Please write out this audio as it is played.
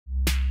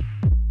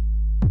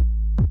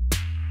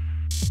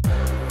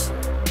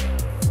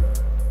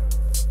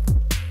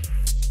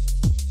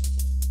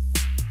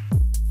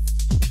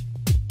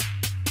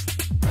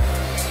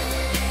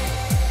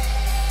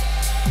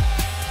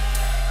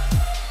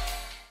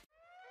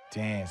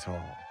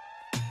Dancehall.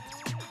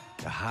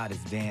 The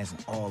hottest dance in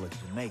all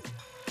of Jamaica.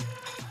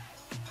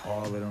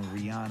 All of them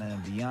Rihanna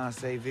and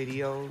Beyonce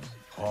videos,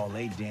 all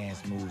they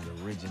dance moves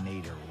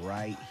originated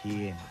right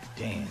here in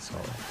the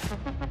dancehall.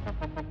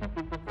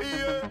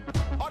 Yeah,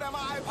 all them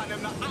hype and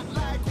them not act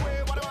like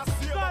way. What do I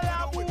see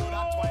about we do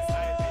that twice a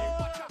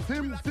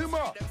day.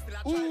 Simmer,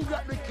 who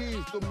got the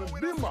keys to me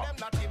bimmer?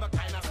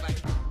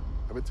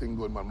 Everything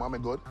good, man. Mommy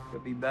good?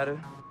 Could be better.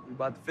 We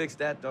about to fix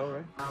that though,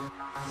 right?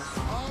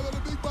 All of the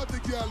big body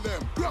girl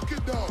them, rock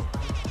it down.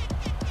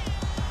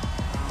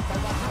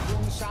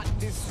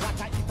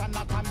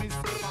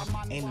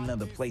 Ain't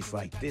another place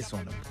like this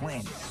on the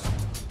planet.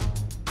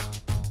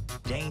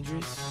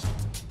 Dangerous,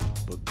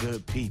 but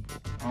good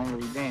people.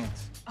 Only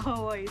dance.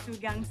 Oh, are you two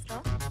gangster?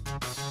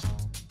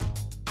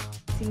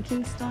 It's in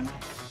Kingston.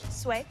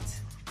 Sweat,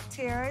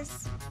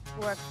 tears,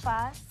 work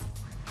fast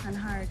and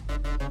hard.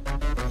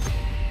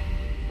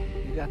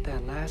 You got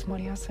that last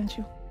money I sent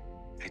you?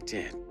 I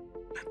did.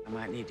 I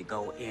might need to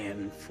go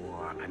in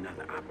for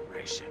another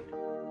operation.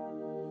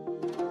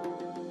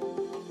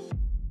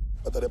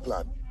 What are the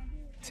plan?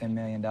 $10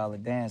 million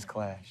dance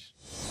clash.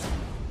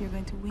 You're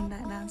going to win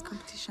that dance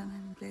competition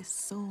and bless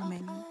so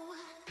many.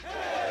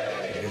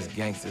 These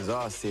gangsters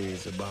are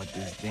serious about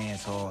this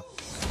dance hall.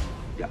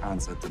 You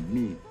answer to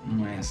me,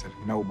 you answer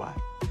to nobody.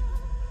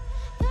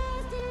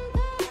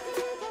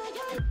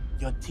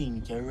 You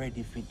think you're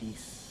ready for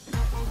this?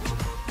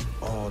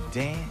 All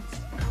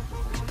dance,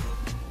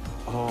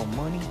 all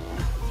money.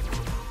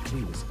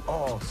 We was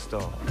all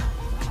stars.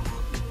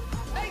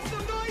 Make some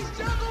noise,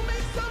 jungle,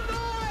 make some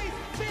noise!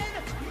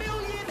 $10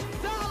 million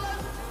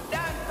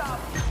dance up!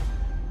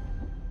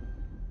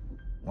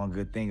 One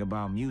good thing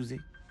about music,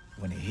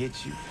 when it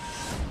hits you,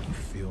 you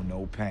feel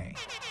no pain.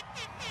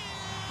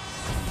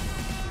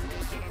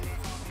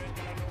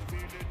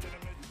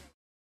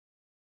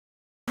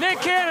 Nick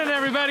Cannon,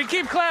 everybody,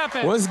 keep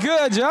clapping. What's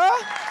good, y'all?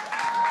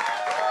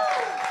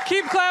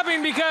 Keep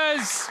clapping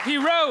because he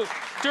wrote,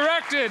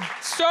 directed,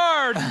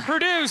 starred,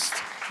 produced,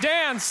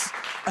 danced,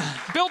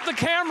 built the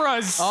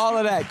cameras. All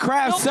of that.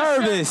 Craft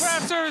service.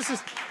 Craft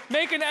services.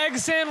 Making egg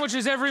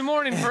sandwiches every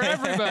morning for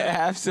everybody.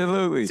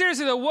 Absolutely.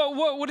 Seriously though,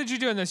 what did you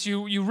do in this?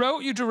 You wrote,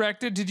 you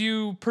directed, did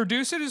you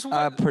produce it as well?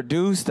 I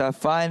produced, I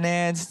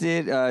financed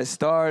it,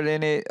 starred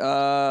in it,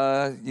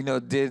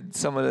 did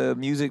some of the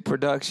music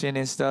production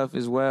and stuff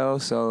as well.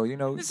 So,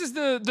 This is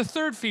the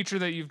third feature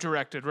that you've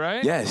directed,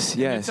 right? Yes,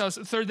 yes. Tell us,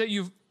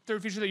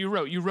 third feature that you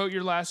wrote. You wrote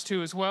your last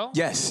two as well?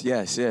 Yes.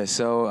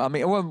 So, I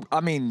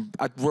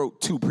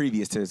wrote two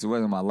previous to this. It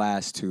wasn't my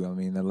last two. I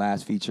mean, the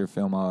last feature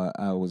film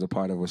I was a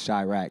part of was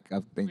Chirac,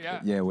 I think.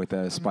 Yeah, with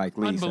Spike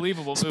Lee.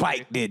 Unbelievable movie.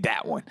 Spike did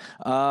that one.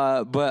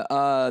 I'm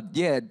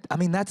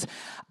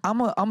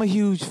a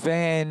huge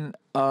fan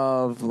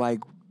of,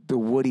 like, the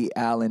Woody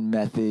Allen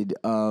method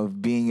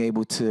of being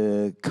able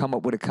to come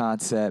up with a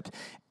concept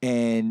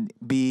and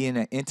be in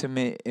an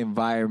intimate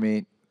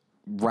environment,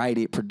 write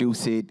it,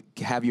 produce it,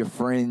 have your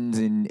friends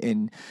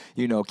and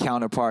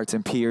counterparts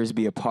and peers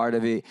be a part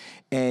of it.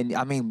 And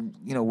I mean,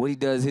 Woody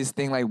does his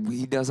thing, like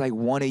he does like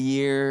one a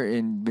year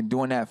and been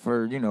doing that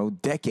for,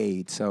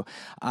 decades. So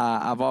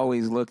I've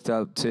always looked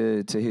up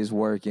to his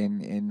work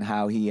and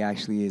how he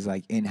actually is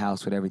like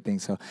in-house with everything.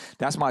 So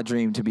that's my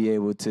dream, to be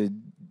able to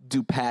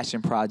do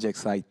passion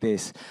projects like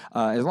this,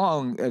 as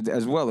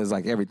well as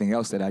like everything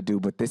else that I do.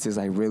 But this is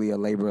like really a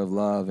labor of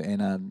love,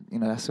 and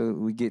that's what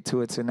we get to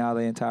it. So now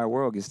the entire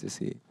world gets to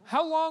see it.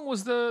 How long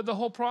was the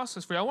whole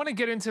process for you? I want to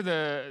get into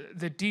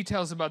the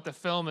details about the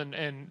film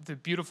and the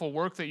beautiful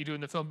work that you do in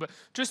the film, but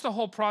just the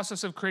whole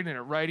process of creating it,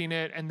 writing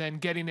it, and then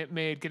getting it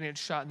made, getting it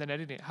shot, and then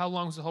editing it. How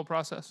long was the whole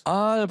process?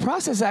 The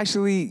process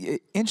actually,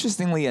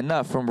 interestingly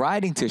enough, from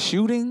writing to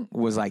shooting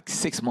was like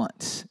 6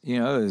 months. It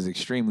was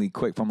extremely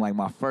quick. From like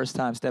my first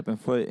time stepping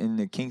foot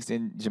into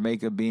Kingston,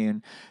 Jamaica,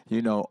 being,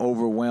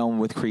 overwhelmed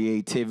with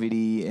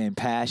creativity and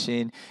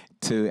passion,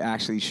 to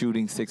actually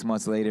shooting 6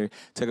 months later.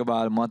 Took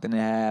about a month and a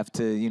half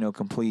to,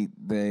 complete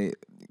the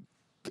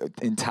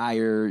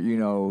entire,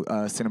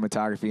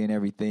 cinematography and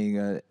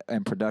everything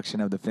and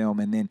production of the film.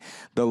 And then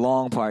the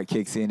long part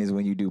kicks in is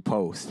when you do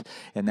post.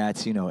 And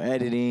that's,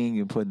 editing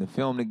and putting the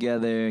film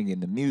together and getting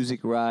the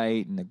music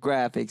right and the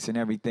graphics and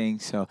everything.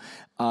 So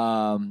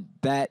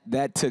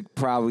that took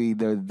probably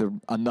the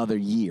another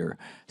year.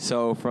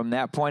 So from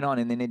that point on,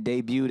 and then it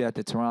debuted at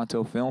the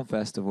Toronto Film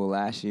Festival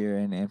last year,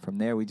 and from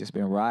there we just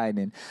been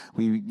riding. And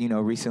we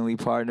recently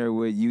partnered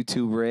with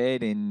YouTube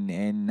Red,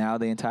 and now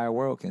the entire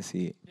world can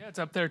see it. Yeah, it's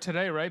up there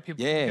today, right?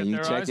 People yeah, can get you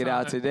their check eyes it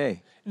on out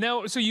today.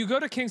 Now, so you go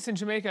to Kingston,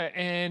 Jamaica,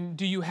 and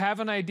do you have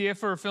an idea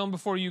for a film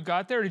before you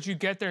got there? Or did you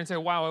get there and say,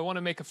 wow, I want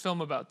to make a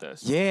film about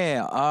this?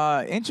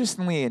 Yeah,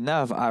 interestingly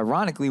enough,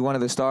 ironically, one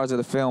of the stars of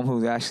the film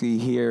who's actually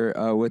here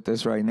with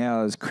us right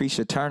now is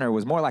Creisha Turner,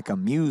 was more like a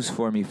muse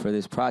for me for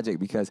this project,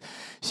 because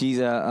she's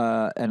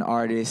an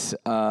artist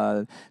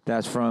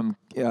that's from,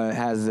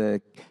 has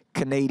a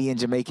Canadian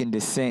Jamaican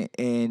descent,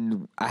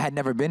 and I had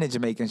never been to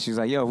Jamaica, and she was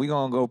like, yo, if we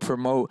gonna go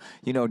promote,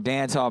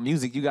 dance hall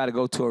music, you gotta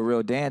go to a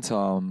real dance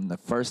hall. And the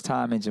first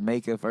time in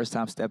Jamaica, first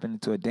time stepping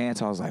into a dance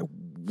hall, I was like,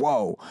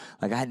 whoa,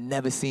 like I had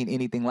never seen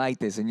anything like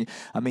this. And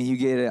you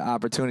get an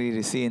opportunity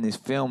to see in this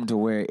film to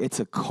where it's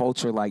a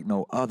culture like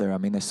no other. I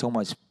mean, there's so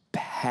much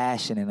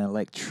passion and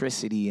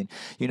electricity, and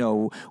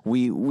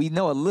we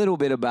know a little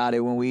bit about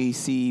it when we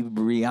see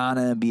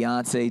Rihanna and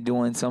Beyonce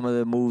doing some of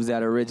the moves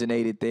that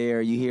originated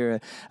there. You hear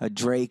a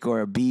Drake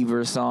or a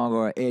Bieber song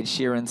or an Ed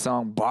Sheeran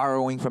song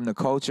borrowing from the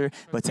culture,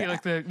 but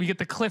we get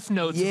the Cliff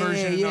Notes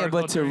version. Yeah, of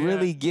but culture, to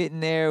really get in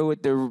there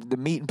with the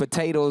meat and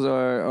potatoes,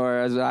 or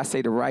as I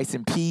say, the rice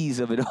and peas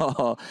of it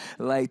all,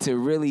 like to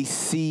really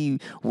see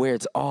where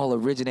it's all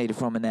originated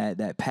from, and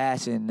that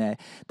passion, that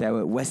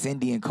West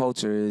Indian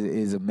culture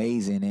is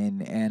amazing.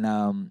 And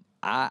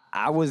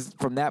I was,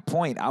 from that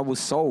point, I was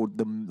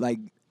sold.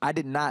 I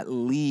did not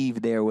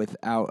leave there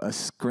without a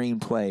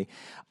screenplay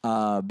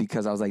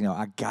because I was like, no,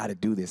 I got to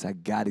do this. I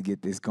got to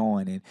get this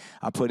going. And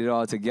I put it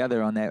all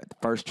together on that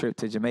first trip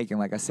to Jamaica. And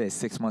like I said,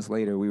 6 months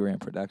later, we were in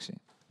production.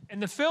 In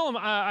the film,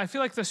 I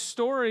feel like the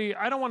story,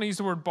 I don't want to use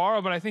the word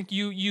borrow, but I think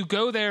you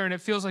go there and it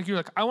feels like you're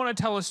like, I want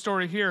to tell a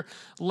story here.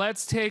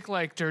 Let's take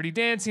like Dirty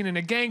Dancing and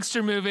a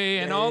gangster movie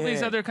and all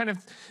these other kind of,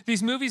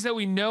 these movies that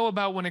we know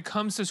about when it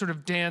comes to sort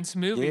of dance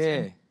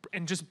movies.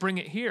 And just bring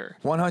it here.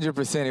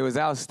 100%. It was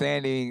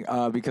outstanding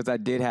because I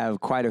did have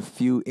quite a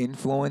few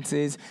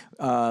influences.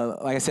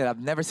 Like I said,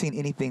 I've never seen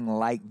anything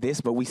like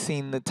this, but we've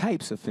seen the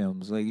types of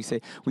films. Like you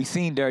say, we've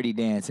seen Dirty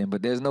Dancing,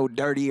 but there's no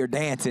dirtier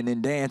dancing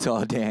than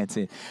dancehall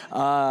dancing.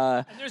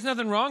 And there's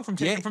nothing wrong from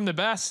taking from the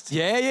best.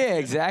 Yeah,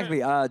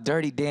 exactly.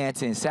 Dirty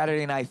Dancing.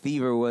 Saturday Night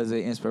Fever was an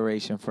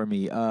inspiration for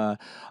me.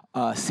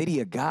 City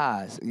of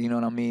Gods, you know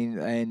what I mean?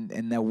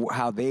 And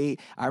how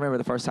I remember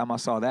the first time I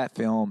saw that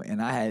film, and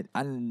I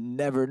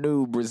never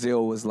knew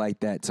Brazil was like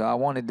that. So I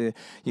wanted to,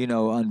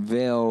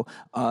 unveil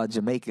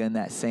Jamaica in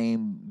that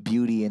same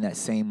beauty and that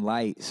same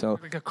light. So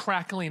like a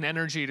crackling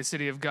energy to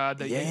City of God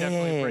that you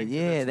definitely bring to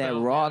this that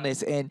film.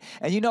 rawness. And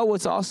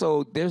what's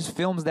also, there's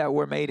films that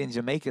were made in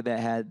Jamaica that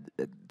had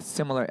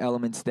similar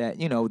elements that,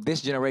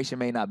 this generation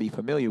may not be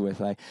familiar with.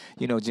 Like,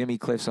 Jimmy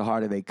Cliff's The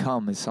Harder They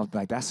Come is something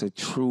like that's a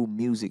true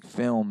music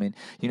film. And,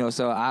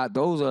 so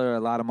those are a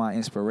lot of my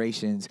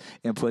inspirations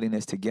in putting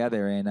this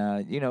together. And,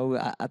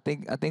 I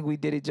think we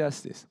did it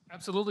justice.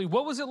 Absolutely.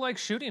 What was it like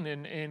shooting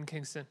in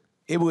Kingston?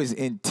 It was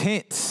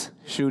intense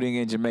shooting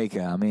in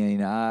Jamaica. I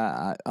mean,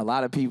 a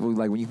lot of people,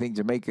 like when you think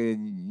Jamaica,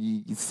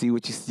 you see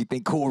what you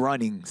think Cool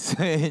Runnings,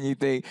 and you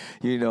think,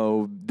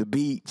 the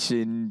beach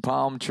and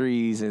palm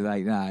trees, and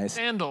like, nah, it's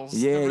sandals.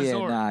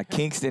 Nah,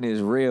 Kingston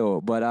is real.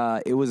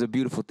 But it was a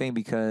beautiful thing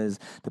because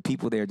the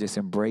people there just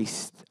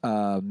embraced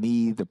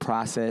me, the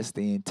process,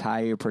 the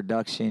entire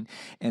production,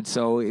 and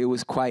so it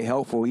was quite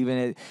helpful,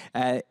 even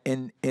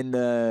in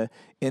the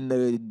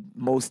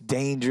most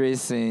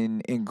dangerous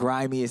and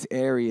grimiest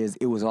areas.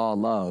 It was all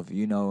love,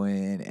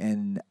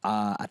 and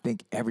I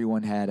think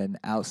everyone had an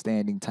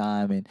outstanding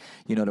time, and,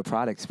 the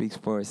product speaks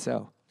for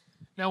itself.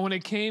 Now, when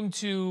it came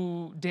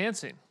to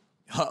dancing,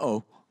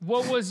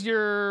 what was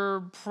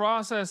your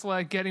process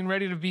like getting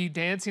ready to be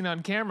dancing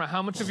on camera?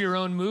 How much of your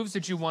own moves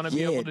did you want to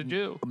be able to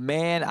do?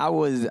 Man, I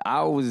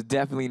was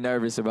definitely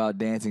nervous about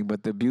dancing,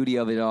 but the beauty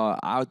of it all,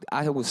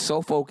 I was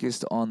so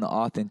focused on the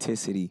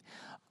authenticity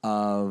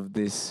of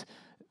this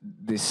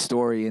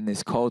story and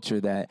this culture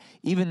that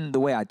even the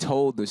way I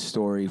told the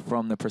story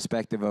from the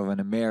perspective of an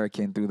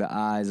American through the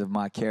eyes of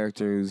my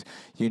character who's,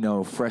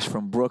 fresh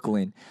from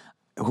Brooklyn,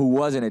 who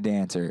wasn't a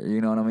dancer,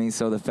 you know what I mean?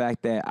 So the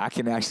fact that I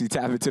can actually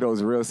tap into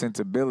those real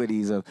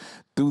sensibilities of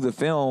through the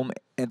film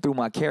and through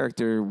my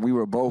character, we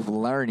were both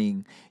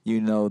learning,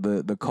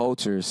 the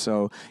culture.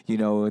 So,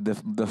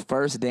 the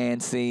first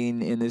dance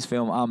scene in this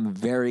film, I'm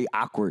very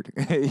awkward,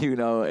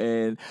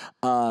 and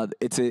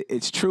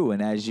it's true.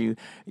 And as you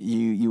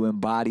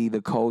embody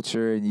the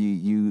culture and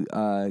you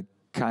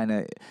kind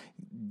of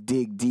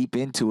dig deep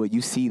into it,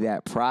 you see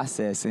that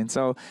process. And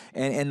so,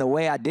 and the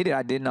way I did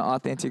it in an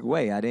authentic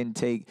way. I didn't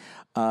take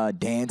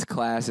dance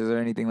classes or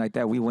anything like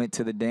that. We went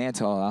to the dance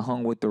hall. I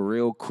hung with the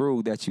real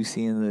crew that you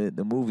see in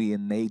the movie,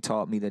 and they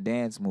taught me the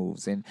dance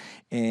moves.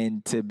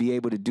 And to be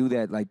able to do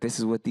that, like, this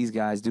is what these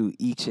guys do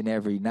each and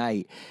every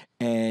night,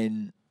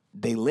 and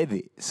they live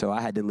it. So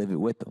I had to live it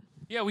with them.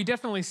 Yeah, we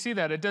definitely see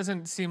that. It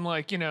doesn't seem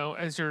like,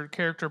 as your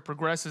character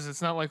progresses,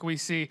 it's not like we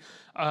see,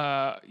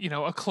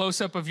 a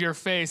close-up of your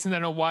face and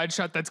then a wide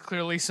shot that's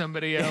clearly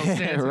somebody else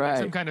dancing, right. Like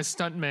some kind of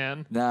stunt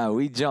man. Nah,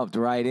 we jumped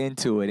right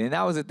into it. And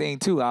that was the thing,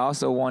 too. I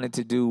also wanted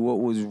to do what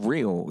was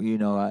real.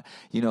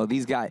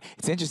 These guys,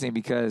 it's interesting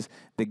because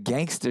the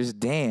gangsters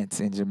dance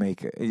in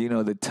Jamaica.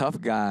 The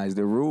tough guys,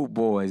 the rude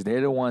boys,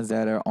 they're the ones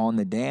that are on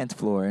the dance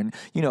floor. And,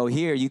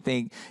 here you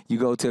think you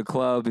go to a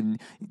club and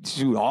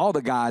shoot, all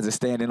the guys are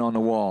standing on the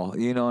wall.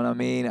 You know what I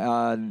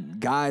mean?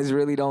 Guys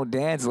really don't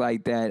dance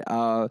like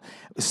that.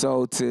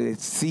 So to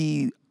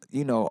see,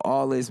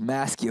 all this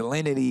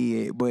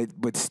masculinity,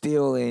 but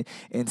still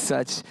in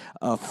such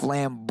a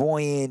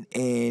flamboyant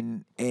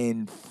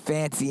and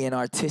fancy and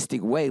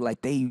artistic way,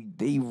 like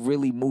they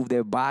really move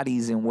their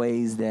bodies in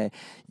ways that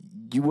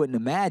you wouldn't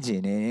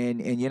imagine,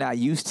 and you're not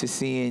used to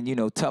seeing, you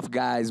know, tough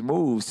guys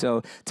move.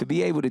 So to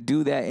be able to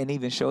do that and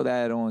even show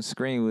that on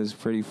screen was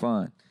pretty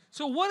fun.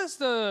 So what is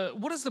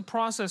the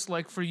process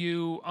like for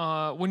you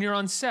when you're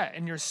on set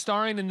and you're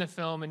starring in the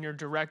film and you're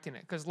directing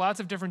it? Because lots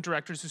of different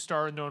directors who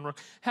star in their own work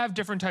have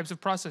different types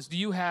of process. Do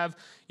you have,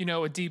 you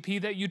know, a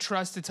DP that you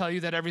trust to tell you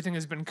that everything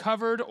has been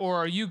covered, or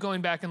are you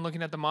going back and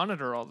looking at the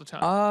monitor all the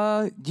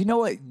time? You know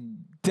what?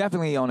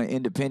 Definitely on an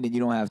independent, you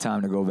don't have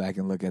time to go back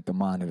and look at the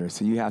monitor.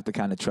 So you have to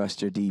kind of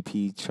trust your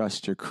DP,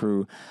 trust your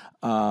crew.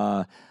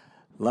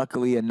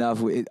 Luckily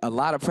enough, a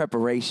lot of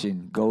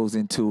preparation goes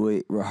into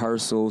it,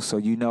 rehearsal, so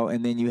you know,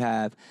 and then you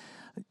have,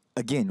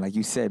 again, like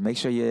you said, make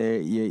sure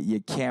your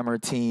camera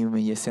team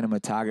and your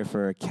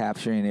cinematographer are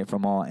capturing it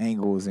from all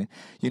angles. And,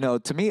 you know,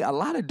 to me, a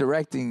lot of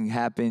directing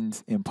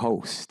happens in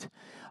post.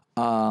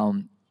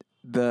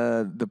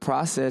 The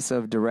process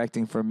of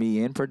directing for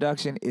me in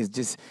production is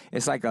just,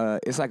 it's like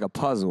a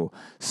puzzle.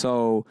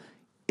 So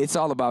it's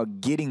all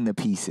about getting the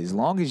pieces.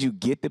 Long as you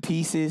get the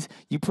pieces,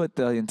 you put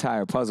the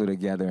entire puzzle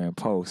together in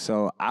post.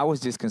 So I was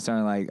just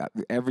concerned, like,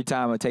 every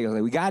time I take it, I was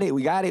like, we got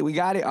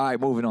it. All right,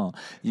 moving on.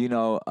 You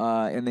know,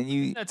 and then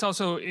you... That's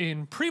also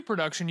in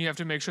pre-production, you have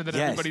to make sure that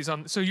everybody's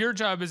on... So your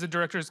job as a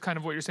director is kind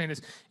of what you're saying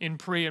is in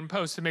pre and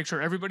post to make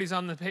sure everybody's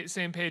on the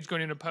same page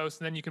going into post,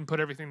 and then you can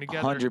put everything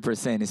together.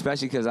 100%,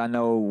 especially because I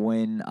know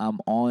when I'm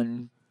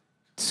on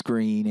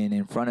screen and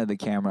in front of the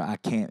camera, I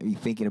can't be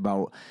thinking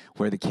about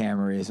where the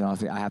camera is, and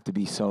I have to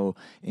be so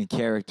in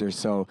character.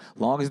 So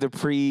long as the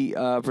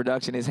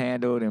pre-production is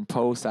handled and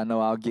post, I know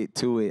I'll get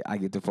to it. I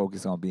get to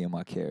focus on being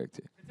my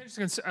character. It's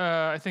interesting.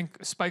 I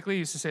think Spike Lee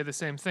used to say the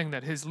same thing,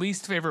 that his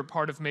least favorite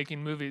part of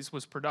making movies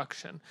was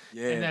production,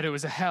 and that it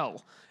was a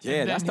hell.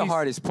 Yeah, that's the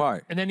hardest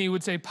part. And then he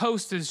would say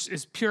post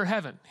is pure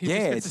heaven. He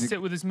just gets to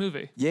sit with his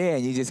movie. Yeah,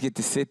 and you just get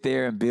to sit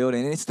there and build,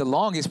 and it's the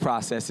longest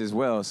process as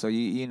well. So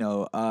you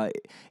know,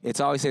 it's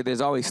always said there's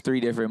always 3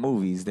 different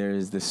movies.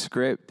 There's the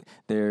script,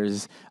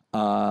 there's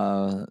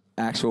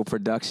actual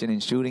production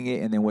and shooting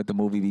it, and then what the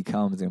movie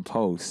becomes in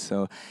post.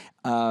 So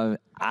how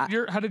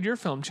did your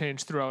film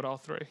change throughout all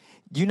 3?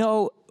 You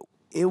know,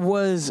 it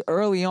was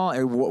early on.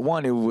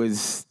 It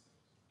was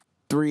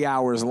 3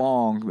 hours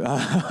long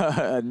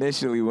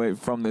initially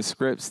from the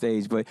script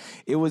stage, but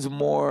it was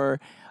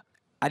more,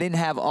 I didn't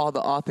have all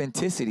the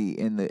authenticity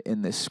in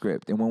the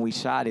script. And when we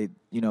shot it,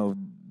 you know,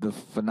 the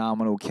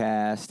phenomenal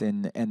cast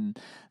and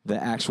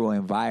the actual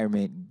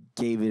environment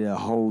gave it a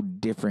whole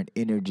different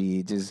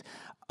energy. It just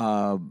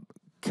kind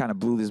of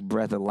blew this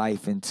breath of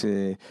life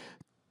into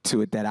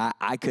it that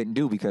I couldn't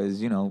do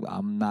because, you know,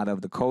 I'm not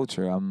of the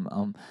culture.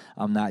 I'm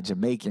not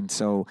Jamaican,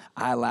 so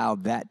I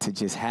allowed that to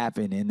just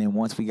happen. And then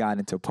once we got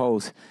into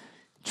post,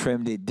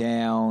 trimmed it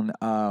down,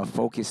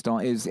 focused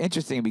on. It was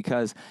interesting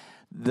because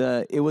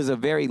it was a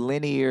very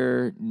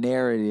linear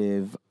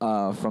narrative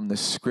from the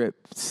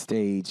script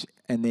stage,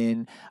 and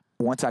then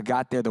once I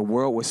got there, the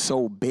world was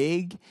so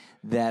big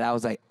that I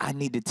was like, I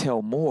need to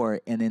tell more.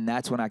 And then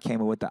that's when I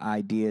came up with the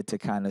idea to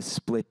kind of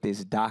split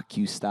this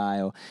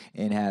docu-style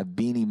and have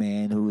Beanie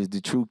Man, who is the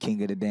true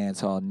king of the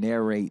dancehall,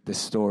 narrate the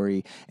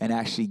story and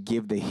actually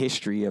give the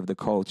history of the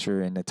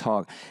culture and the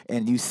talk.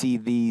 And you see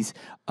these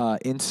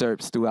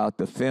inserts throughout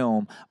the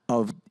film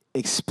of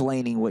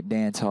explaining what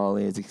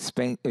dancehall is,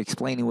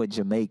 explaining what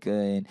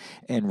Jamaica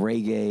and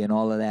reggae and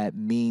all of that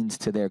means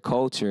to their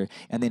culture,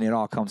 and then it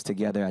all comes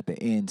together at the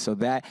end. So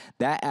that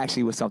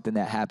actually was something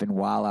that happened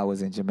while I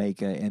was in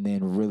Jamaica and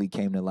then really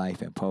came to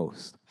life in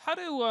post. How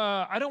do,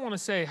 I don't want to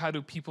say how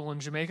do people in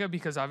Jamaica,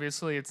 because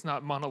obviously it's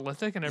not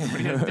monolithic and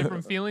everybody has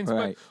different feelings,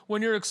 Right. But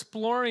when you're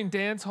exploring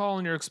dancehall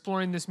and you're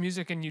exploring this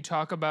music and you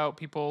talk about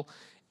people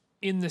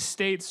in the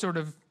States sort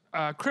of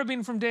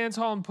cribbing from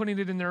dancehall and putting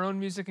it in their own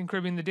music and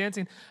cribbing the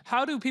dancing,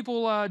 how do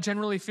people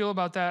generally feel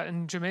about that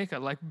in Jamaica?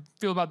 Like,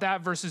 feel about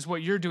that versus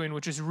what you're doing,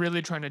 which is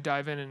really trying to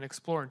dive in and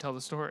explore and tell the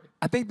story?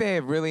 I think they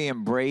have really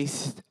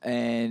embraced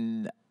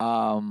and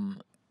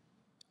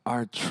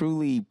are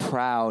truly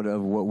proud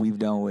of what we've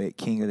done with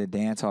King of the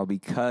Dancehall,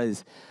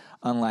 because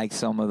unlike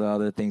some of the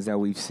other things that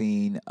we've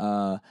seen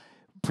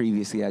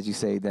previously, as you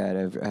say, that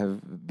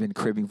have been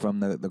cribbing from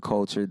the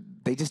culture,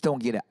 they just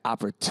don't get an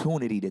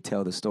opportunity to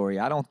tell the story.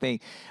 I don't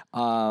think,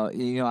 I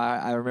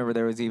remember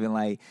there was even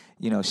like,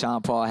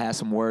 Sean Paul has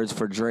some words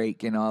for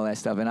Drake and all that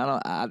stuff. And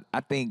I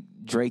think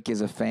Drake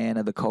is a fan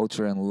of the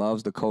culture and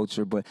loves the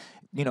culture, but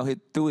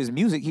through his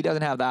music, he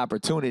doesn't have the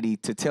opportunity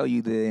to tell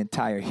you the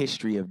entire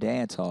history of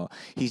dancehall.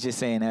 He's just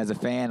saying, as a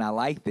fan, I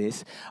like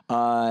this,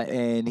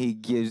 and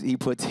he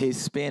puts his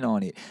spin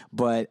on it.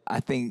 But I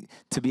think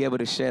to be able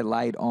to shed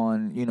light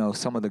on,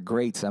 some of the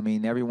greats. I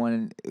mean,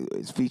 everyone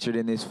is featured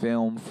in this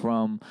film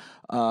from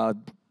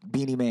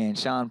Beanie Man,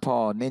 Sean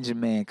Paul, Ninja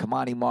Man,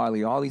 Kamani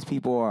Marley. All these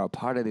people are a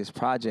part of this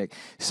project.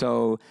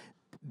 So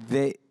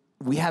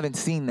we haven't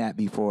seen that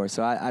before,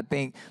 so I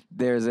think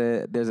there's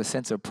a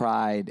sense of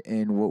pride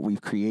in what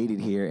we've created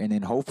here, and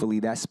then hopefully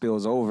that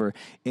spills over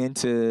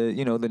into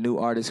the new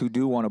artists who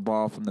do want to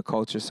borrow from the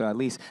culture, so at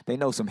least they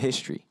know some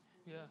history.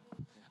 Yeah,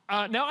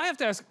 Now I have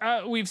to ask,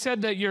 we've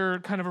said that you're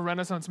kind of a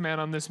renaissance man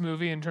on this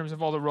movie in terms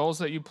of all the roles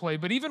that you play,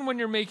 but even when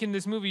you're making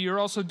this movie, you're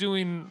also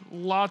doing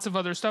lots of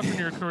other stuff in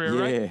your career,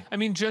 right? I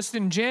mean, just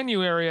in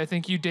January, I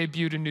think you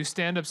debuted a new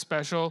stand-up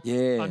special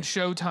on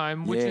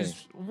Showtime, which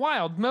is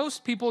wild.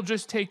 Most people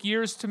just take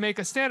years to make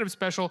a stand-up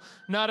special,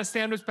 not a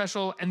stand-up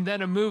special, and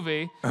then a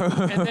movie.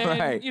 And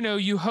then, you know,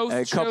 you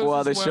host a couple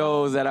other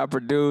shows that I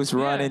produce,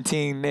 running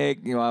Team Nick,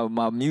 you know,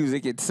 my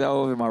music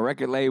itself, my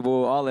record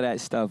label, all of that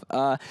stuff.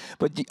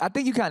 But I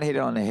think you kind of hit it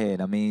on the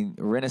head. I mean,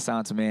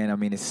 Renaissance Man, I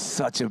mean, it's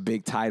such a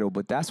big title,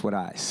 but that's what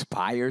I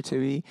aspire to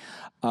be.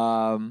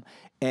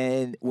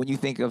 And when you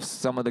think of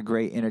some of the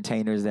great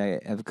entertainers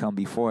that have come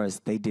before us,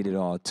 they did it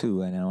all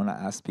too. And when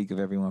I speak of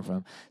everyone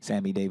from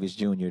Sammy Davis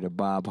Jr. to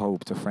Bob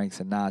Hope to Frank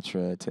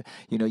Sinatra to,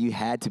 you know, you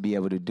had to be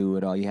able to do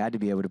it all. You had to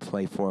be able to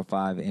play 4 or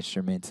 5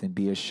 instruments and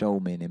be a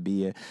showman and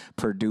be a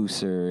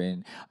producer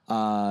and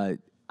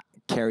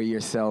carry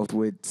yourself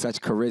with such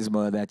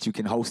charisma that you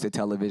can host a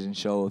television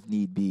show if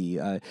need be.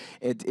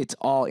 It's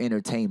all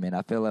entertainment.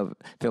 I feel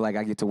like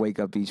I get to wake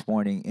up each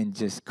morning and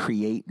just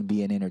create and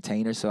be an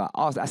entertainer. So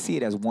I see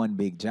it as one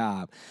big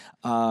job.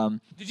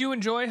 Did you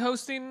enjoy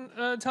hosting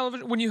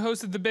television when you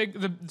hosted the big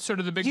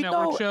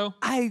network show?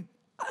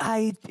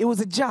 It was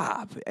a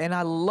job, and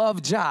I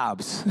love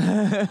jobs.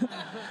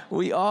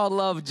 We all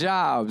love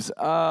jobs.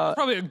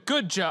 Probably a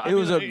good job. It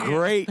was a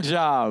great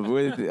job,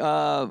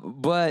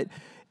 but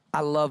I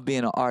love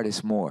being an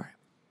artist more.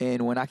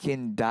 And when I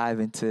can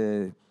dive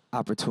into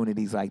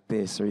opportunities like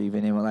this, or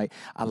even in like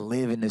I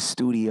live in the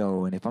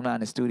studio, and if I'm not in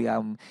the studio,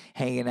 I'm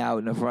hanging out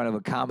in the front of a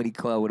comedy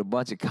club with a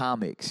bunch of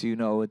comics. You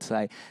know, it's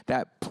like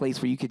that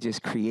place where you could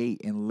just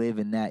create and live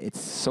in that.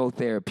 It's so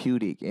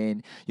therapeutic,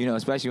 and you know,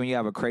 especially when you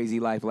have a crazy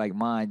life like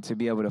mine, to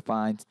be able to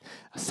find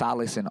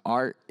solace in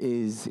art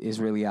is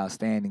really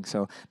outstanding.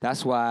 So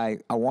that's why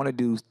I want to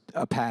do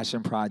a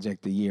passion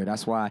project a year.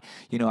 That's why,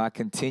 you know, I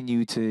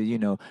continue to, you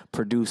know,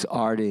 produce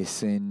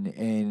artists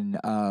and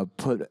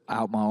put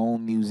out my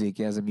own music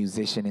as a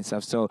musician and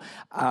stuff. So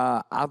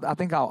I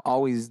think I'll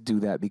always do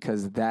that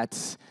because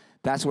that's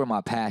where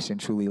my passion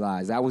truly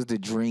lies. That was the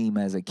dream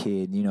as a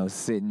kid, you know,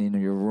 sitting in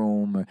your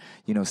room or,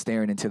 you know,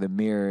 staring into the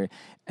mirror.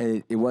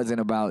 It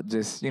wasn't about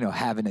just, you know,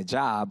 having a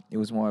job. It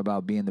was more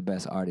about being the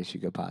best artist you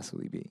could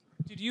possibly be.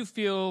 Did you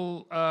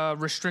feel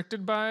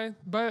restricted by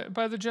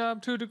the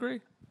job to a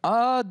degree?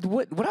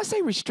 Would I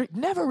say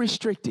never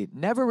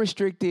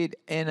restricted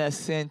in a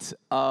sense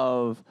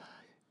of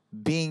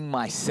being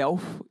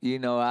myself. You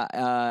know,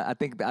 I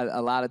think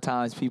a lot of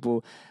times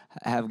people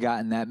have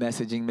gotten that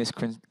messaging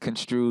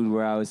misconstrued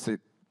where I was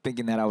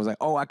thinking that I was like,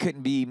 oh, I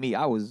couldn't be me.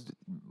 I was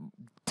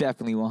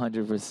definitely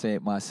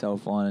 100%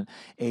 myself on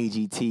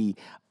AGT.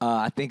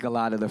 I think a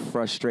lot of the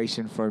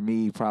frustration for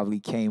me probably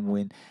came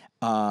when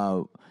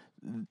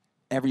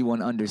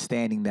everyone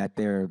understanding that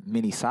there are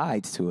many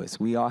sides to us.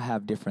 We all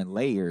have different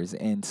layers,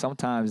 and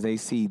sometimes they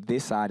see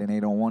this side and they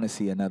don't want to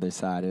see another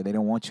side, or they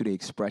don't want you to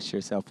express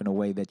yourself in a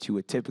way that you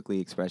would typically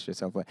express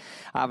yourself. But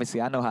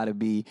obviously, I know how to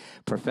be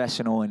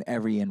professional in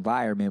every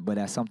environment,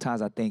 but sometimes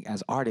I think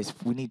as artists,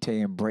 we need to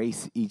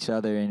embrace each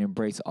other and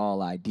embrace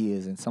all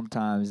ideas. And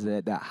sometimes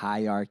that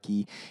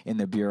hierarchy and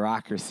the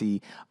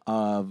bureaucracy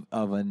of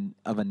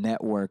a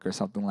network or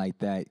something like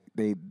that,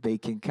 they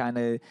can kind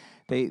of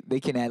they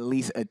can at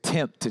least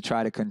attempt to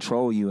try to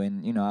control you.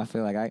 And, you know, I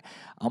feel like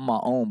I'm my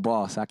own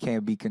boss. I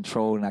can't be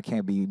controlled and I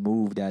can't be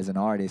moved as an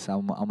artist.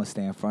 I'm going to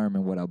stand firm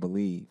in what I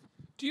believe.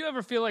 Do you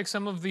ever feel like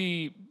some of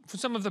the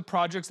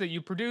projects that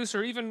you produce,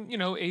 or even, you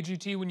know,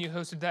 AGT when you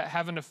hosted that,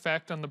 have an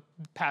effect on the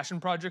passion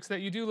projects that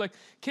you do? Like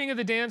King of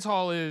the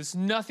Dancehall is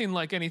nothing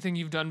like anything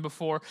you've done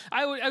before.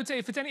 I would say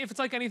if it's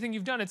like anything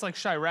you've done, it's like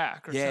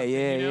Chirac or something.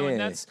 You know? And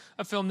that's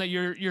a film that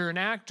you're an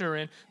actor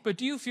in. But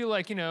do you feel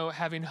like, you know,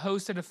 having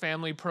hosted a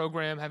family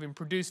program, having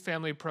produced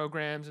family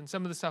programs, and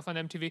some of the stuff on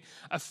MTV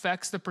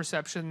affects the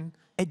perception?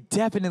 It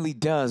definitely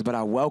does, but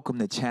I welcome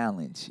the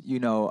challenge. You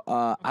know,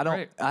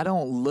 I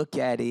don't look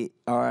at it,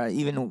 or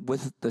even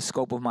with the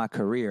scope of my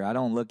career, I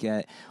don't look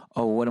at,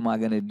 oh, what am I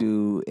going to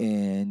do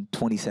in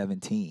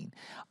 2017?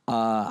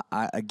 I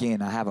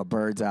have a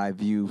bird's eye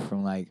view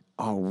from like,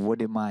 oh, what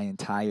did my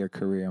entire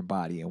career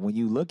embody? And when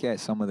you look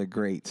at some of the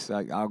greats,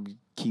 I'll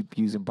keep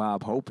using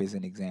Bob Hope as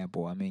an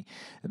example. I mean,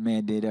 the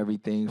man did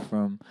everything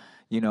from,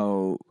 you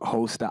know,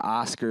 host the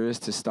Oscars,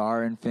 to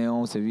star in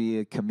films, to be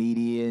a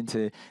comedian,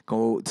 to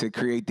go to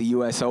create the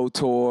USO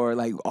tour,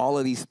 like all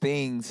of these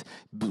things,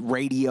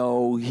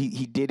 radio,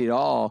 he did it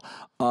all.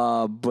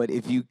 But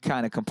if you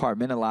kind of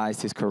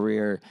compartmentalized his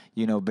career,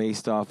 you know,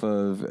 based off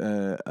of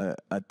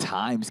a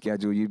time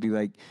schedule, you'd be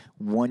like,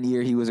 1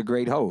 year he was a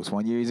great host,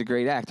 1 year he's a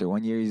great actor,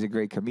 1 year he's a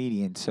great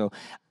comedian. So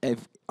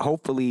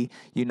hopefully,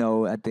 you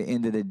know, at the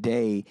end of the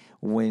day,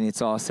 when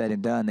it's all said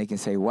and done, they can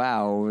say,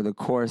 wow, over the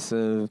course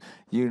of,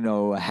 you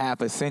know,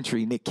 half a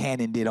century, Nick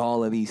Cannon did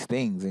all of these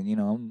things. And, you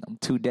know, I'm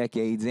 2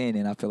 decades in,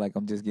 and I feel like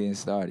I'm just getting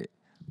started.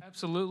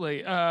 Absolutely.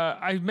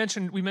 We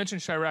mentioned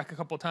Chirac a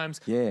couple of times.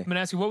 Yeah. I'm gonna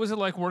ask you, what was it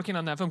like working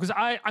on that film? Because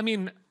I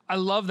mean, I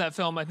love that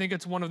film. I think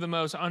it's one of the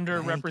most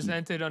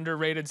underrepresented,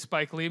 underrated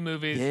Spike Lee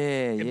movies.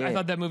 Yeah. I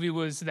thought that movie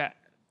was that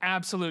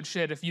absolute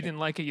shit. If you didn't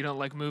like it, you don't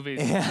like movies.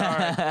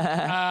 Sorry.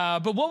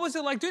 But what was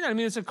it like doing that? I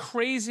mean, it's a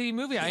crazy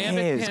movie.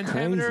 Iambic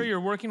Pentameter, crazy. you're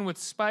working with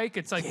Spike.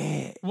 It's like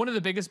one of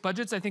the biggest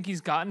budgets I think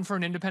he's gotten for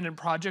an independent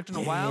project in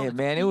a while. Yeah, It's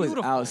man, it was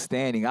beautiful.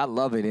 outstanding. I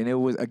love it. And it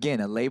was,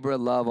 again, a labor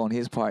of love on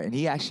his part. And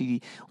he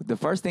actually, the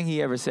first thing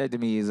he ever said to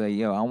me is like,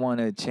 yo, I want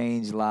to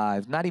change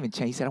lives. Not even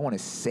change, he said, I want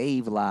to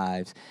save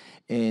lives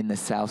in the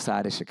south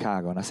side of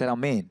Chicago. And I said,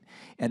 I'm in.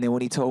 And then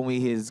when he told me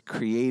his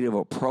creative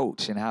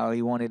approach and how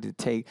he wanted to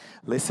take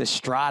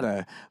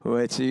Lysistrata,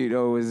 which, you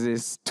know, was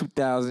this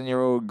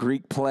 2,000-year-old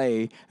Greek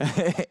play,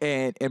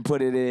 and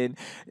put it in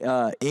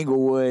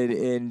Inglewood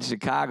in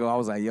Chicago, I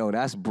was like, yo,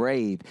 that's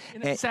brave.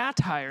 And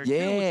satire, too,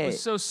 which was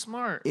so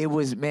smart. It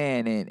was,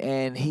 man,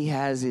 and he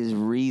has his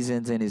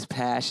reasons and his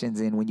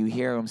passions, and when you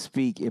hear him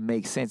speak, it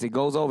makes sense. It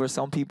goes over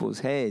some people's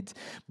heads,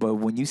 but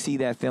when you see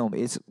that film,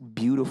 it's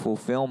beautiful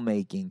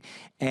filmmaking.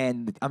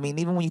 And, I mean,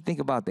 even when you think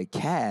about the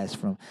cast,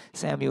 from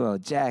Samuel L.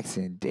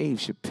 Jackson, Dave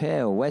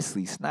Chappelle,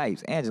 Wesley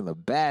Snipes, Angela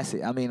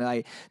Bassett, I mean,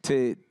 like,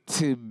 to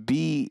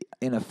be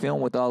in a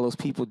film with all those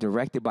people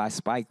directed by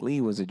Spike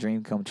Lee was a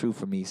dream come true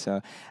for me.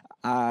 So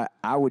I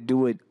would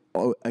do it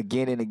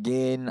again and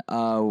again.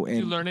 Did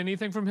you learn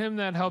anything from him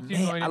that helped you?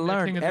 Man, I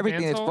learned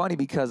everything. It's funny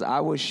because I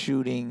was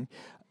shooting.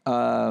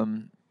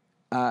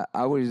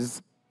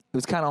 It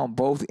was kind of on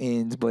both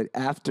ends, but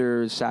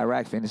after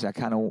Chirac finished, I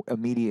kind of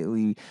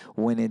immediately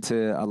went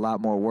into a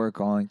lot more work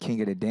on King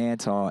of the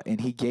Dancehall,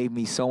 and he gave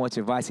me so much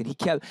advice. And he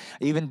kept,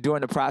 even during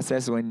the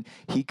process when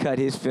he cut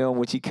his film,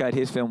 which he cut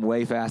his film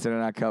way faster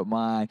than I cut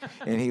mine,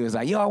 and he was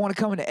like, yo, I want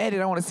to come in the edit,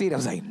 I want to see it. I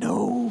was like,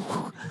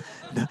 no,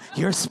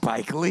 you're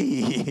Spike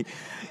Lee.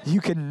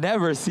 You can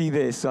never see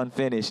this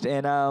unfinished.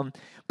 And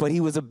but he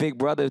was a big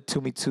brother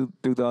to me through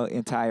the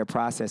entire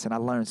process, and I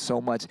learned so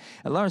much.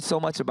 I learned so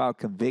much about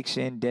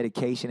conviction,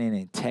 dedication, and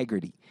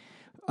integrity.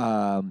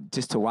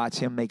 Just to watch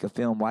him make a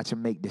film, watch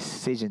him make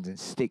decisions and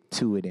stick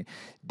to it.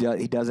 And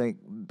he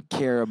doesn't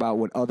care about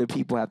what other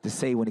people have to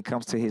say when it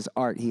comes to his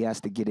art. He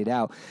has to get it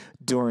out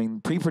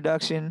during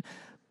pre-production,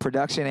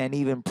 production, and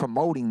even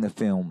promoting the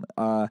film.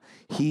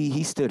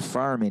 He stood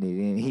firm in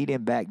it, and he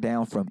didn't back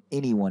down from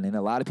anyone. And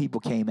a lot of people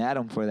came at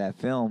him for that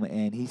film,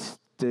 and he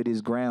stood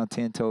his ground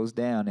 10 toes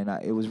down, and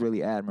it was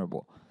really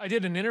admirable. I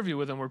did an interview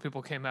with him where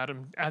people came at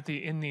him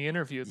in the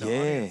interview. The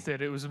audience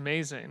did. It was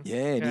amazing. Yeah,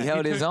 and he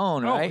held his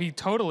own, right? Oh, he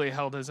totally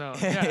held his own.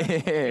 Yeah,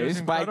 it's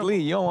Spike Lee.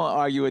 You don't want to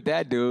argue with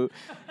that dude.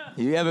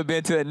 You ever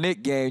been to a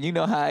Knick game? You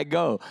know how it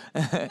go.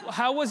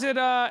 How was it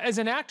as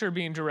an actor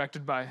being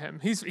directed by him?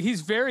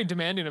 He's very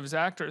demanding of his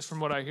actors, from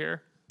what I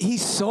hear.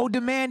 He's so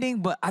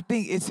demanding, but I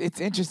think it's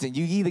interesting.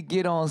 You either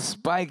get on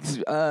Spike's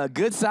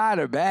good side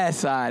or bad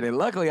side, and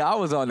luckily I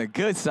was on the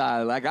good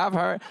side. Like I've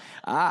heard,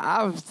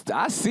 I've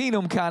seen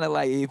him kind of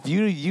like, if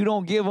you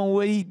don't give him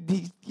what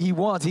he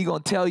wants, he gonna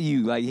tell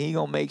you, like he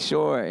gonna make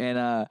sure. And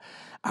I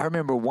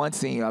remember one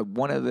scene,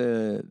 one of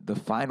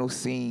the final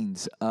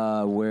scenes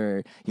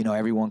where, you know,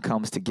 everyone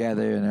comes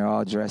together and they're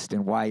all dressed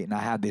in white, and I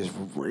have this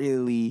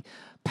really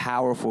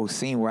powerful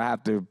scene where I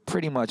have to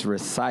pretty much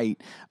recite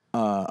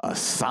a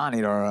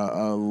sonnet or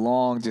a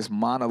long just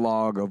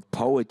monologue of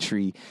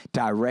poetry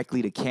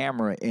directly to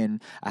camera,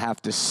 and I have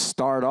to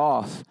start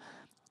off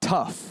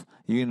tough,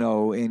 you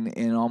know,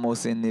 in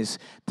almost in this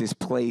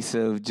place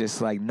of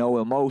just like no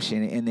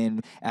emotion, and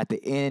then at the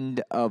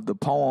end of the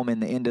poem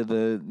and the end of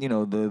the, you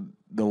know,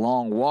 the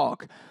long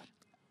walk,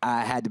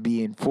 I had to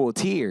be in full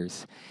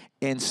tears.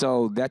 And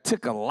so that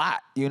took a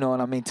lot, you know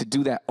what I mean, to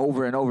do that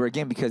over and over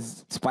again,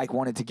 because Spike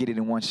wanted to get it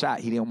in one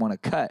shot. He didn't want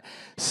to cut.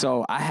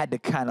 So I had to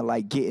kind of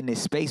like get in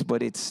this space,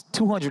 but it's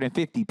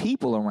 250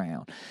 people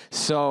around.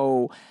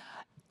 So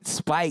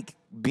Spike,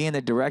 being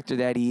the director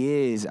that he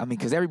is, I mean,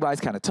 because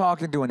everybody's kind of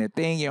talking, doing their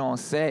thing, you're on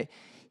set,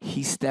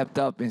 he stepped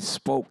up and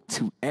spoke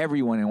to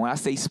everyone. And when I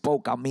say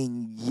spoke, I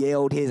mean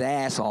yelled his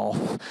ass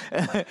off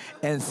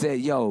and said,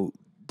 yo,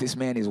 this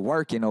man is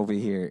working over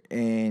here,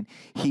 and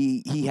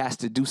he has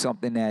to do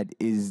something that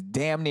is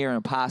damn near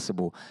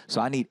impossible. So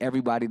I need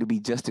everybody to be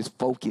just as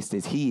focused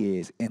as he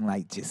is, and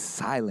like just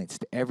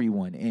silenced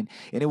everyone. And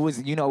it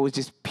was, you know, it was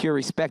just pure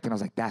respect. And I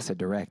was like, that's a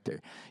director.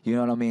 You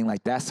know what I mean?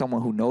 Like that's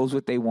someone who knows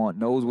what they want,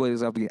 knows what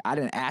is up. I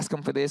didn't ask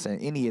him for this or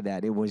any of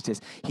that. It was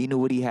just, he knew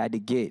what he had to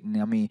get.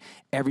 And I mean,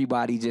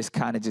 everybody just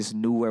kind of just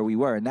knew where we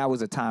were. And that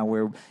was a time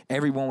where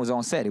everyone was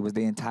on set. It was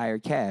the entire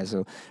cast.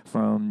 So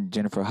from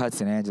Jennifer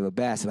Hudson, Angela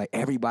Bassett, like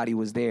everybody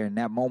was there. In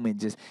that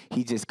moment,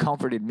 he just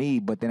comforted me,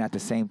 but then at the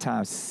same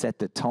time set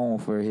the tone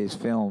for his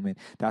film. And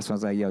that's when I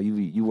was like, yo,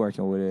 you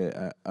working with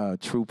a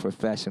true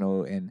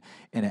professional and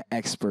an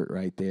expert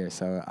right there.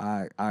 So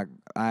I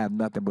have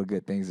nothing but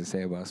good things to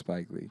say about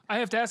Spike Lee. I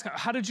have to ask,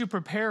 how did you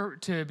prepare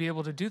to be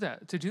able to do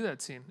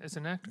that scene as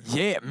an actor?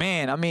 Yeah,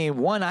 man. I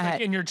mean, I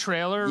had in your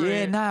trailer. Yeah,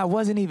 right? Nah, it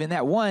wasn't even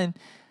that. One,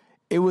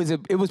 it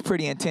was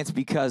pretty intense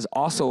because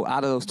also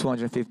out of those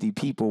 250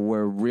 people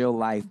were real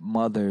life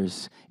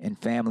mothers and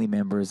family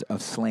members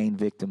of slain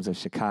victims of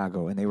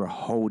Chicago, and they were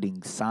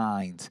holding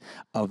signs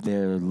of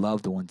their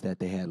loved ones that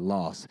they had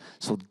lost.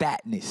 So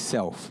that in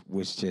itself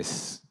was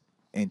just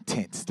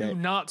intense. Do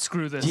not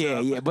screw this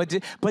up. Yeah,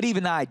 but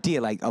even the idea,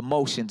 like,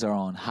 emotions are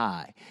on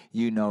high,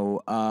 in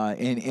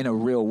a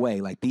real way.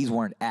 Like, these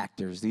weren't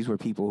actors; these were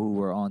people who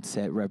were on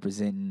set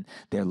representing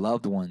their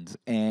loved ones,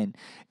 and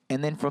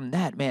then from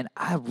that, man,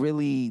 I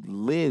really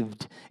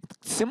lived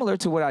similar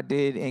to what I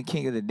did in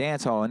King of the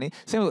Dancehall, and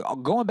similar,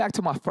 going back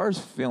to my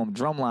first film,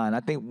 Drumline. I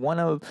think one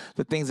of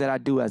the things that I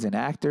do as an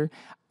actor,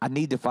 I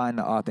need to find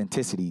the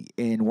authenticity,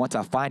 and once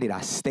I find it,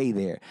 I stay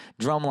there.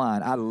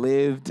 Drumline, I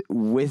lived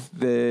with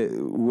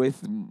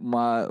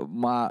my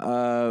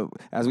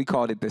as we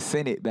called it, the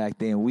Senate back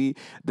then.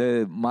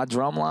 My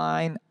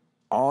drumline,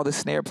 all the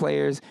snare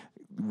players,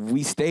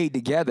 we stayed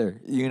together,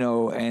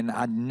 and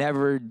I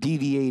never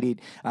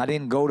deviated. I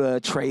didn't go to a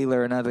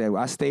trailer or nothing.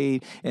 I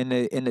stayed in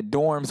the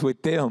dorms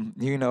with them,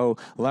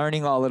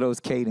 learning all of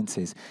those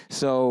cadences.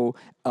 So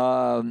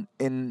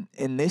in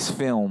this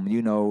film,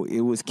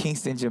 it was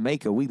Kingston,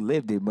 Jamaica. We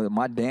lived it, but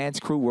my dance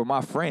crew were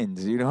my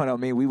friends. You know what I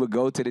mean? We would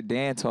go to the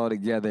dance hall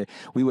together.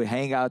 We would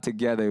hang out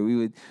together. We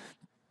would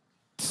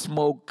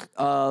smoke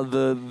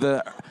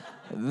the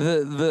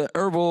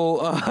herbal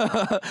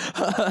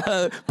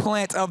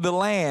plant of the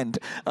land,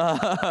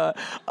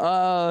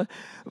 and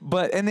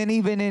then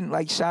even in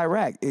like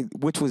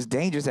Chirac, which was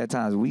dangerous at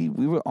times. We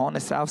were on the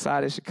south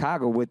side of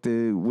Chicago with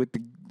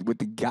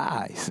the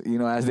guys,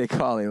 as they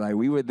call it. Like,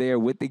 we were there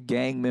with the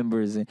gang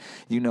members and,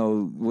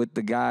 with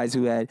the guys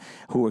who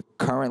were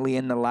currently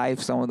in the life,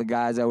 some of the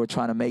guys that were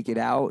trying to make it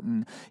out,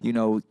 and,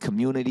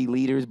 community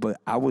leaders. But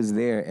I was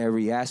there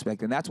every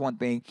aspect. And that's one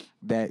thing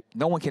that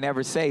no one can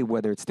ever say,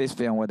 whether it's this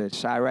film, whether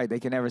it's Chirac, they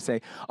can never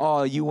say,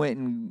 oh, you went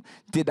and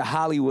did the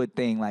Hollywood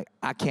thing. Like,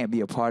 I can't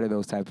be a part of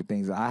those type of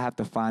things. I have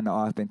to find the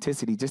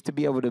authenticity just to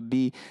be able to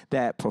be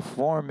that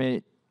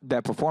performer,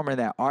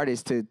 that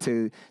artist,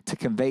 to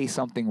convey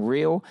something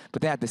real.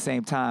 But then at the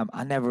same time,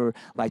 I never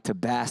like to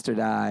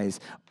bastardize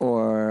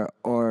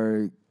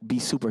or be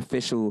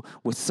superficial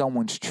with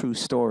someone's true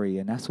story.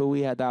 And that's what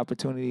we had the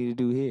opportunity to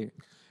do here.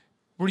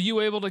 Were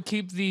you able to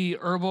keep the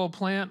herbal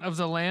plant of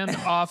the land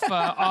off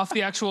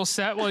the actual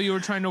set while you were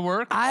trying to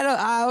work? I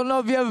don't know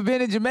if you ever been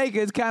to Jamaica.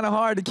 It's kind of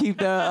hard to keep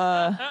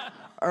the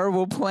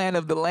herbal plant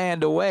of the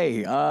land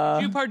away.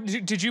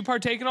 Did you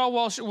partake at all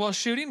while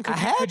shooting? I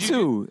had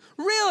to.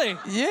 Really?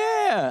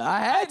 Yeah, I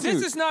had to.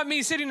 This is not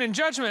me sitting in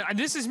judgment.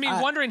 This is me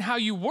wondering how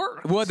you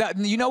worked. Well,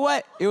 you know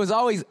what? It was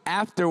always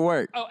after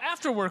work. Oh,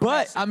 after work.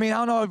 But, I mean, I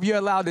don't know if you're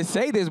allowed to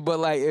say this, but,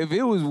 like, if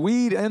it was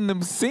weed in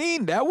the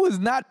scene, that was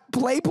not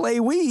play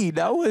weed.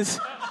 That was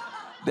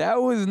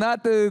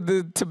not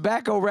the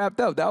tobacco wrapped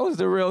up. That was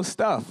the real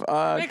stuff.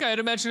 I think I'd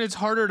imagine it's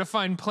harder to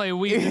find play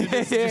weed than it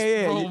is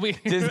just roll weed.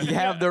 Just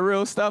have the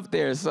real stuff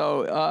there.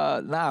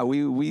 So,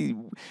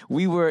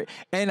 we were,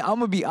 and I'm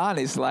going to be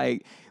honest,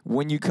 like,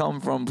 when you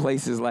come from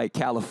places like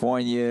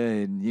California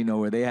and,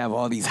 where they have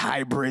all these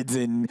hybrids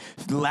and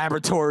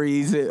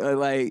laboratories,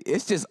 like,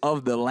 it's just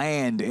of the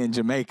land in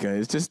Jamaica.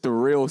 It's just the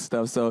real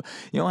stuff. So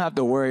you don't have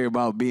to worry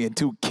about being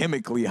too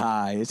chemically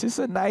high. It's just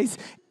a nice,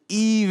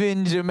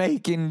 even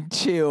Jamaican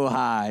chill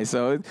high,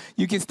 so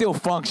you can still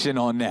function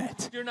on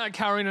that. You're not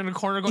cowering in a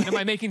corner going, am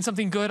I making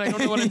something good? I don't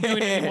know what I'm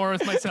doing anymore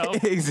with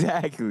myself.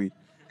 Exactly.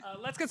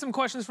 Let's get some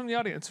questions from the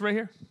audience right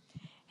here.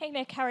 Hey,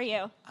 Nick, how are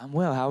you? I'm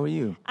well. How are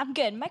you? I'm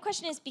good. My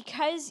question is,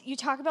 because you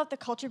talk about the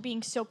culture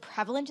being so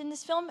prevalent in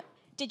this film,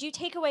 did you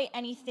take away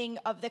anything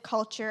of the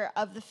culture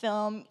of the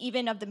film,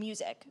 even of the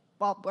music,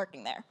 while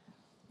working there?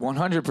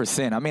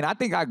 100%. I mean, I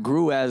think I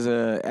grew as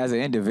an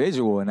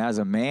individual and as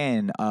a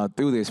man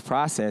through this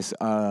process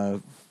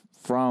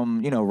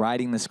from,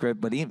 writing the script,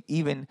 but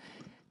even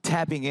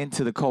tapping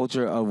into the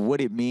culture of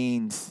what it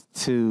means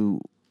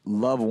to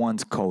love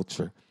one's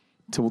culture,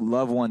 to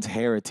love one's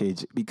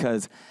heritage,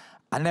 because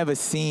I never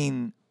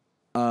seen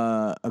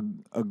a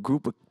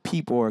group of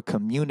people or a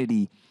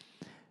community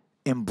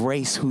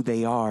embrace who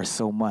they are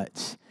so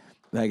much.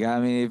 Like, I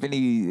mean,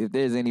 if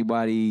there's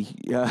anybody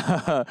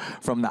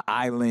from the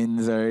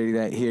islands or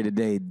that here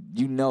today,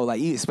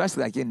 like,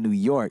 especially like in New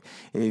York,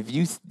 if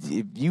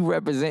you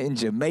represent in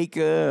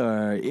Jamaica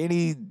or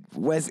any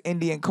West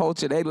Indian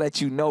culture, they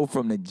let you know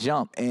from the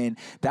jump, and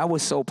that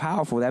was so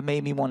powerful. That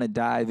made me want to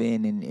dive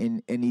in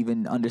and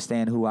even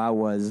understand who I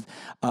was.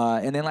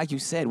 And then, like you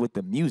said, with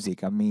the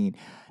music, I mean,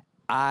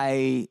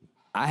 I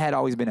had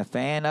always been a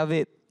fan of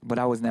it, but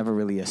I was never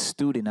really a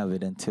student of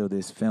it until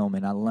this film,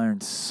 and I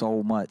learned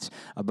so much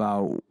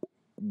about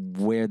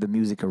where the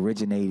music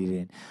originated,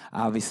 and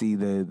obviously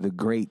the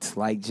greats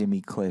like Jimmy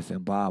Cliff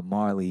and Bob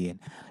Marley, and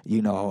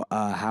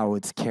how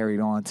it's carried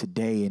on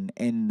today,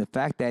 and the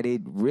fact that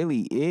it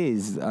really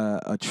is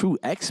a true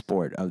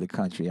export of the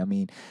country. I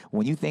mean,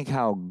 when you think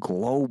how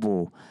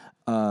global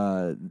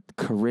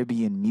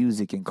Caribbean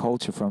music and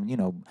culture from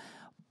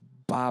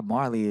Bob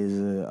Marley is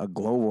a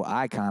global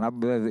icon. I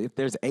believe if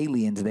there's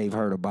aliens, they've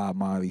heard a Bob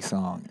Marley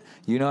song.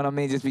 You know what I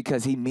mean? Just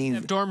because he means... They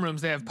have dorm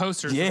rooms, they have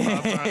posters.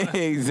 Yeah,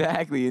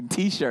 exactly, and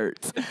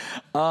T-shirts.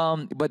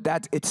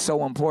 But it's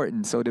so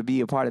important. So to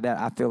be a part of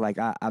that, I feel like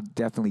I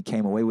definitely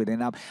came away with it.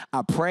 And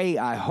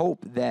I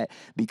hope that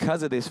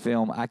because of this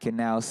film, I can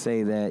now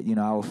say that, you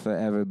know, I will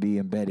forever be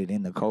embedded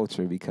in the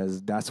culture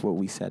because that's what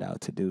we set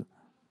out to do.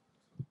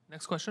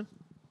 Next question.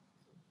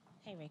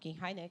 Hey, Ricky.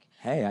 Hi, Nick.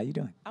 Hey, how you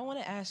doing? I want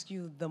to ask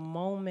you the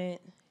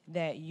moment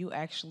that you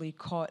actually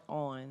caught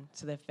on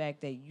to the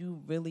fact that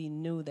you really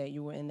knew that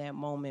you were in that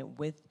moment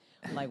with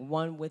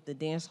the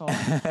dance hall.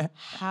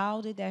 How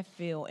did that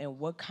feel, and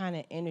what kind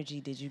of energy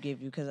did you give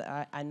you? Because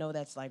I know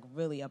that's like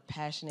really a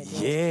passionate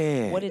dance.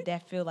 Yeah. What did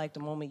that feel like the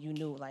moment you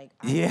knew?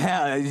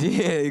 Yeah,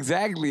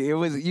 exactly. It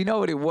was, you know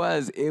what it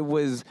was? It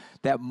was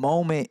that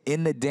moment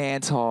in the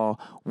dance hall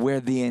where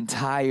the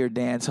entire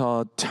dance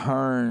hall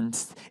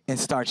turns and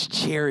starts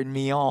cheering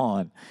me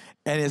on.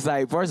 And it's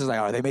like, first it's like,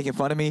 are they making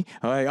fun of me?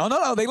 I'm like, oh,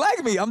 no, they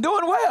like me. I'm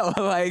doing well.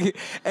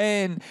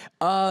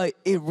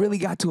 It really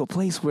got to a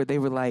place where they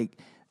were like,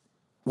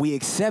 we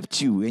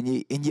accept you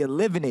and you're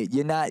living it.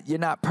 You're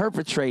not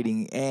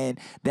perpetrating. And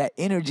that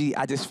energy,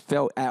 I just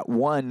felt at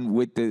one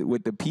with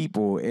the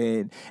people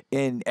and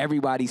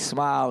everybody's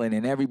smiling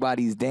and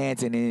everybody's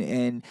dancing.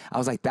 And I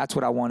was like, that's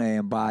what I want to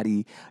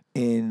embody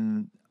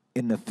in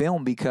the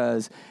film,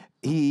 because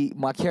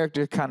my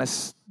character kind of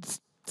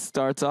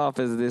starts off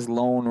as this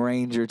Lone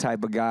Ranger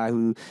type of guy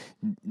who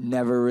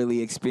never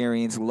really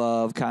experienced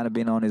love, kind of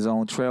been on his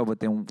own trail,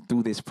 but then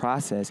through this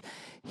process,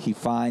 he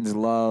finds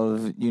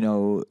love, you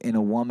know, in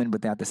a woman,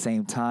 but at the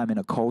same time in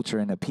a culture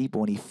and a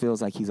people, and he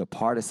feels like he's a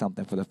part of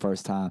something for the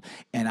first time.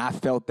 And I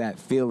felt that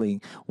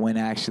feeling when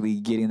actually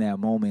getting that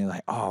moment,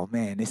 like, oh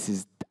man,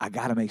 I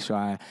gotta make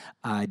sure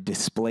I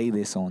display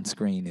this on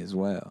screen as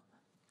well.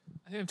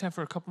 I think we have time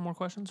for a couple more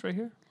questions right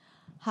here.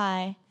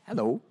 Hi.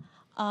 Hello.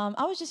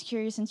 I was just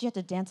curious, since you had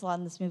to dance a lot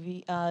in this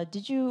movie,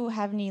 did you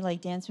have any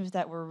dance moves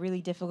that were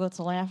really difficult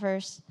to learn at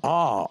first?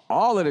 Oh,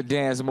 all of the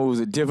dance moves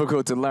are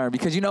difficult to learn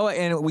because you know what?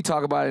 And we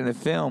talk about it in the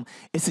film.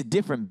 It's a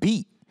different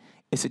beat.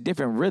 It's a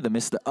different rhythm.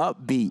 It's the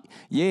upbeat.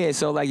 Yeah,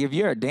 so if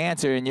you're a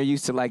dancer and you're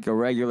used to a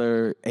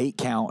regular 8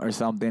 count or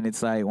something,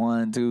 it's like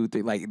 1, 2,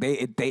 3.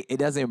 It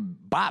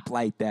doesn't bop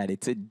like that.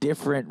 It's a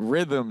different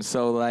rhythm.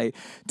 So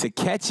to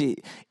catch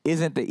it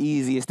isn't the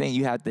easiest thing.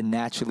 You have to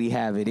naturally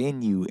have it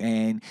in you,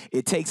 and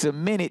it takes a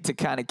minute to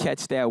kind of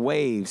catch that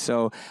wave.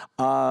 So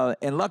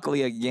and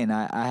luckily again,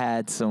 I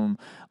had some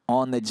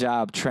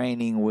on-the-job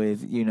training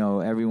with,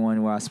 everyone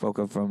who I spoke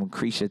of, from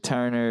Creisha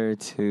Turner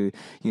to,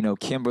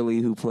 Kimberly,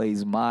 who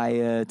plays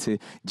Maya, to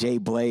Jay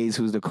Blaze,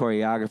 who's the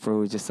choreographer,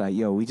 who's just like,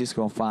 yo, we just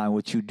gonna find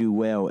what you do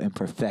well and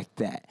perfect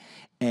that.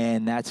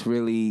 And that's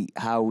really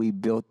how we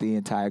built the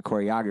entire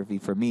choreography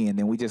for me. And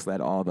then we just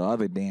let all the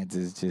other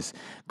dancers just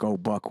go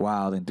buck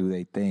wild and do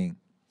their thing.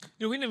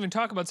 We didn't even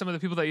talk about some of the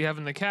people that you have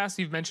in the cast.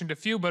 You've mentioned a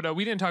few, but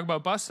we didn't talk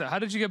about Busta. How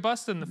did you get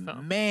Busta in the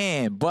film?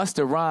 Man,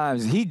 Busta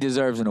Rhymes, he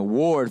deserves an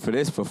award for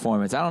this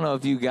performance. I don't know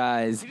if you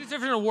guys... He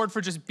deserves an award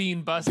for just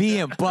being Busta.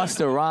 Being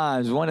Busta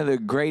Rhymes, one of the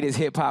greatest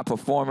hip-hop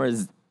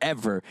performers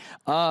ever.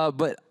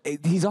 But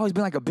he's always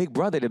been like a big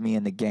brother to me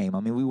in the game.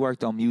 I mean, we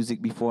worked on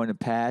music before in the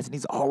past, and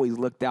he's always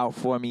looked out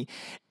for me.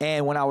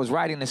 And when I was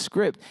writing the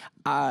script,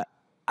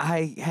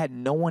 I had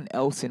no one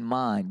else in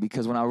mind,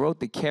 because when I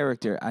wrote the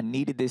character, I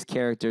needed this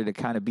character to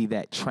kind of be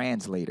that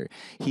translator.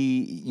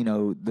 He,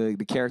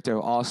 the character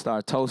of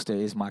All-Star Toaster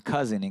is my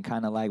cousin and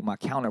kind of like my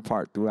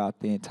counterpart throughout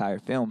the entire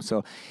film.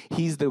 So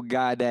he's the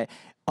guy that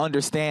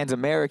understands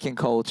American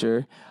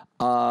culture,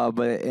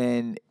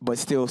 but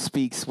still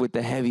speaks with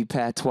the heavy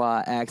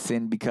patois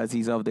accent because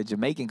he's of the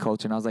Jamaican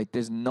culture. And I was like,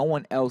 there's no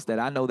one else that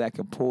I know that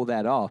can pull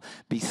that off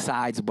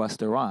besides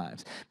Busta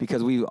Rhymes,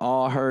 because we've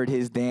all heard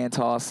his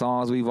dancehall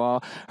songs. We've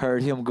all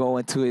heard him go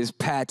into his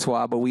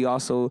patois, but we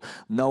also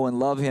know and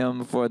love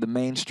him for the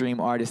mainstream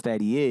artist that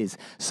he is.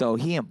 So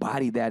he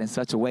embodied that in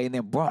such a way, and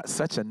then brought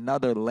such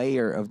another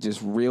layer of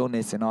just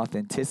realness and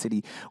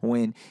authenticity.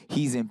 When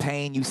he's in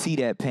pain, you see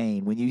that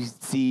pain. When you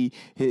see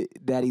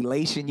that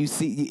elation, you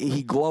see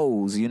he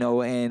glows,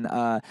 and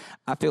I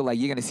feel like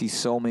you're going to see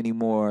so many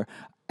more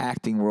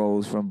acting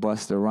roles from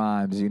Busta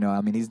Rhymes.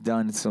 I mean, he's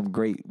done some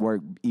great work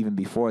even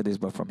before this,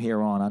 but from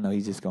here on, I know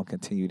he's just going to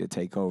continue to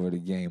take over the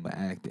game of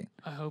acting.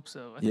 I hope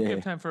so. I think we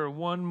have time for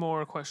one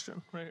more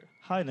question right here.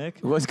 Hi, Nick.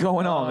 What's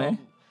going on, man?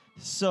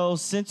 So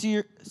since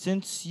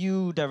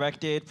you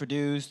directed,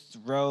 produced,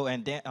 wrote,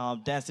 and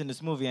danced in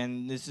this movie,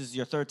 and this is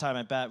your third time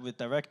at bat with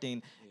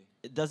directing,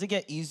 does it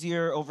get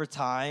easier over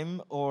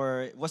time,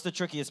 or what's the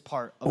trickiest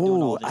part of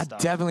doing all this stuff?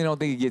 I definitely don't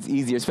think it gets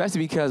easier, especially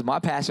because my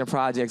passion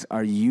projects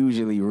are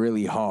usually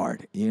really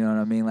hard. You know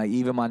what I mean? Like,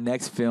 even my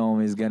next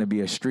film is going to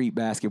be a street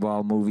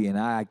basketball movie, and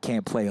I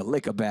can't play a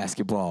lick of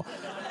basketball.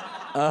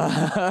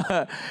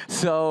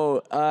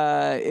 So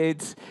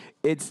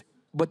it's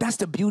But that's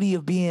the beauty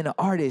of being an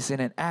artist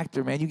and an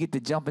actor, man. You get to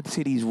jump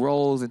into these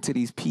roles, into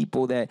these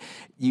people that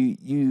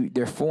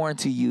they're foreign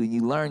to you, and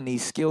you learn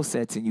these skill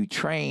sets and you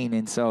train.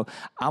 And so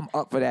I'm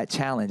up for that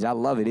challenge. I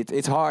love it.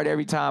 It's hard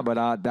every time,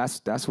 but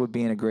that's what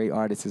being a great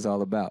artist is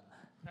all about.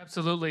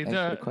 Absolutely.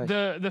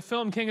 The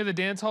film King of the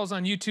Dancehall is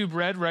on YouTube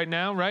Red right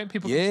now, right?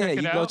 People can check it out.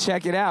 Yeah, you go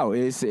check it out.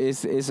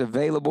 It's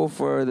available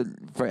for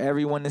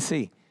everyone to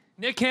see.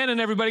 Nick Cannon,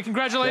 everybody.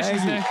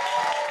 Congratulations, Nick.